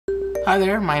Hi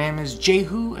there, my name is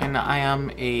Jehu and I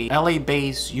am a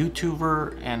LA-based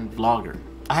YouTuber and vlogger.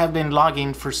 I have been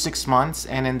vlogging for 6 months,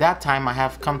 and in that time I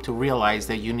have come to realize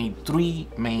that you need 3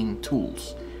 main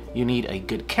tools. You need a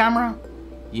good camera,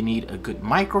 you need a good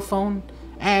microphone,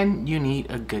 and you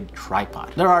need a good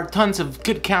tripod. There are tons of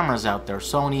good cameras out there,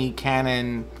 Sony,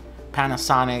 Canon,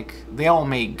 Panasonic, they all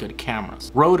make good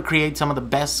cameras. Rode creates some of the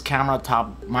best camera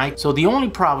top mic. So the only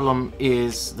problem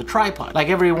is the tripod. Like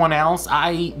everyone else, I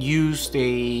used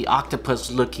a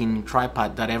octopus looking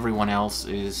tripod that everyone else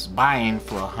is buying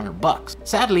for $100.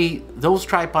 Sadly, those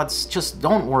tripods just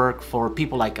don't work for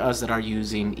people like us that are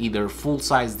using either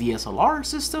full-size DSLR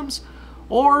systems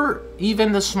or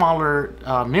even the smaller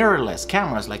mirrorless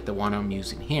cameras like the one I'm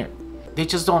using here. They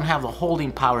just don't have the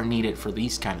holding power needed for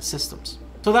these kind of systems.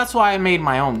 So that's why I made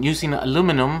my own. Using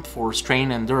aluminum for strain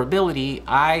and durability,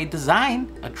 I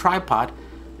designed a tripod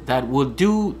that would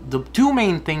do the 2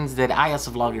 main things that I as a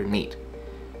vlogger need.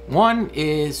 One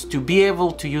is to be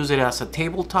able to use it as a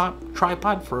tabletop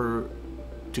tripod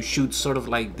to shoot sort of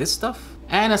like this stuff,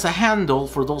 and as a handle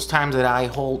for those times that I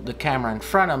hold the camera in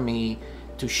front of me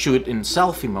to shoot in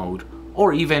selfie mode,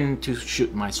 or even to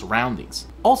shoot my surroundings.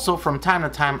 Also, from time to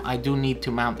time, I do need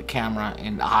to mount the camera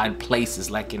in odd places,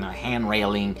 like in a hand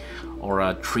railing or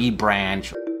a tree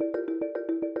branch.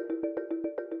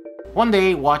 One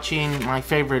day, watching my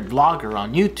favorite vlogger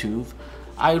on YouTube,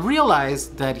 I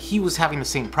realized that he was having the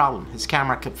same problem. His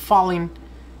camera kept falling,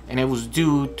 and it was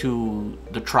due to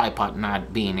the tripod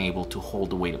not being able to hold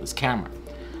the weight of his camera.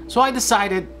 So I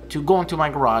decided to go into my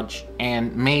garage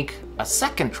and make a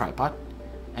second tripod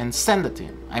and send it to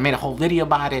him. I made a whole video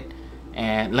about it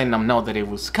and letting him know that it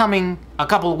was coming. A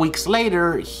couple of weeks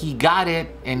later, he got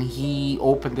it and he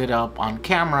opened it up on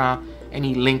camera and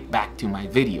he linked back to my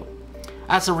video.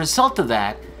 As a result of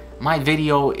that, my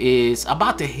video is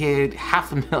about to hit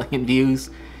 500,000 views,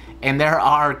 and there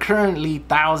are currently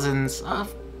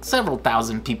several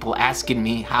thousand people asking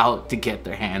me how to get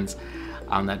their hands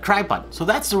on that tripod. So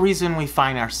that's the reason we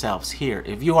find ourselves here.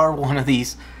 If you are one of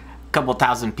these couple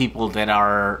thousand people that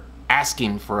are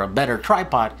asking for a better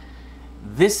tripod,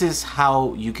 this is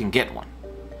how you can get one.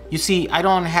 You see, I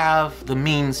don't have the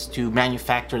means to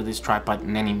manufacture this tripod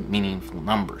in any meaningful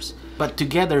numbers, but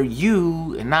together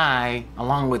you and I,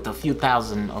 along with a few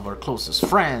thousand of our closest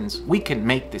friends, we can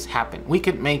make this happen. We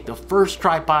can make the first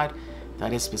tripod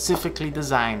that is specifically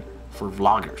designed for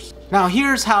vloggers. Now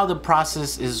here's how the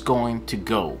process is going to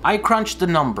go. I crunched the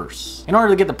numbers. In order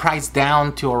to get the price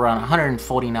down to around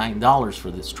 $149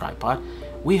 for this tripod,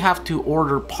 we have to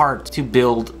order parts to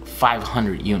build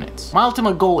 500 units. My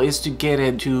ultimate goal is to get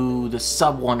it to the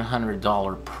sub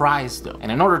 $100 price though.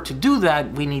 And in order to do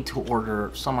that, we need to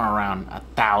order somewhere around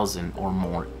 1,000 or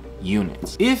more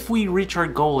units. If we reach our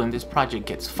goal and this project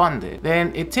gets funded,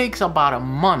 then it takes about a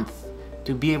month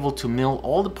to be able to mill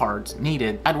all the parts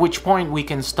needed, at which point we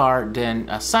can start then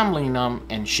assembling them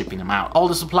and shipping them out. All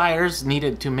the suppliers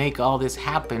needed to make all this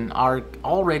happen are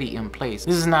already in place.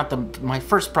 This is not my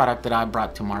first product that I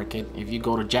brought to market. If you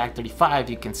go to jag35,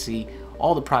 you can see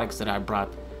all the products that I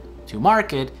brought to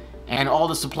market, and all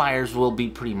the suppliers will be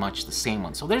pretty much the same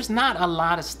one. So there's not a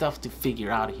lot of stuff to figure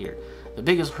out here. The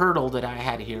biggest hurdle that I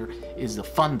had here is the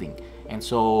funding. And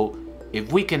so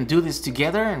if we can do this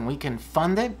together and we can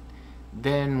fund it,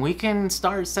 then we can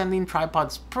start sending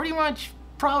tripods pretty much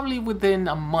probably within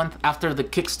a month after the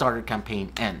Kickstarter campaign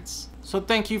ends. So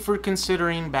thank you for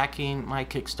considering backing my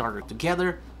Kickstarter.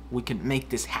 Together, we can make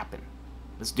this happen.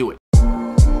 Let's do it.